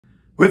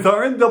With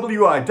our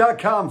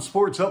NWI.com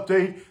sports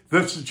update,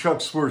 this is Chuck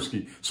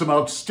Swirsky. Some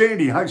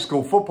outstanding high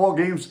school football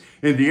games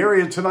in the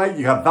area tonight.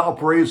 You have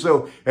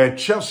Valparaiso at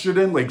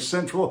Chesterton, Lake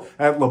Central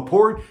at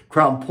LaPorte,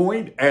 Crown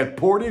Point at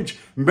Portage,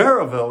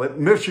 Maryville at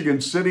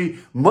Michigan City,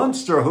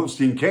 Munster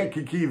hosting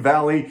Kankakee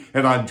Valley,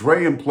 and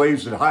Andrean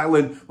plays at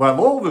Highland. We'll have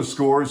all the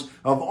scores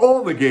of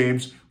all the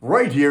games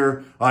right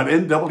here on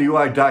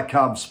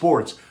NWI.com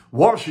sports.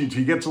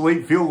 Washington gets a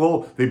late field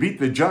goal. They beat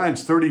the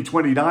Giants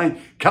 30-29.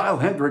 Kyle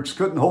Hendricks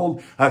couldn't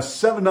hold a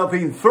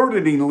 7-0 third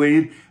inning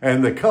lead,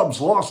 and the Cubs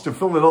lost to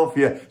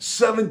Philadelphia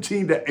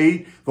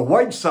 17-8. The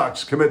White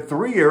Sox commit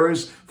 3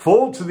 errors,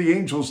 fall to the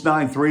Angels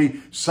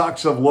 9-3.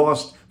 Sox have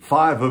lost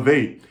 5 of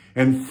 8.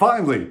 And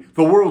finally,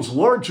 the world's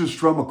largest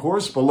drum, of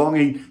course,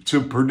 belonging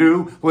to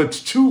Purdue. Well,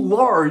 it's too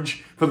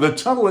large for the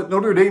tunnel at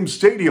Notre-Dame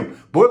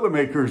Stadium.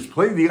 Boilermakers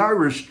play the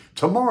Irish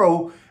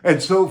tomorrow.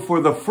 And so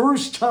for the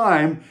first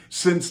time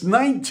since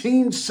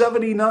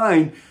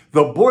 1979,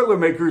 the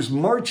Boilermakers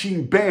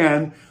marching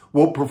band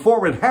will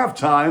perform at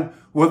halftime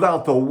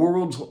without the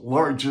world's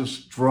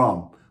largest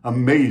drum.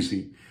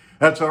 Amazing.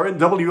 That's our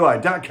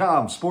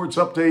NWI.com sports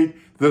update.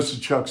 This is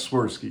Chuck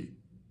Swirsky.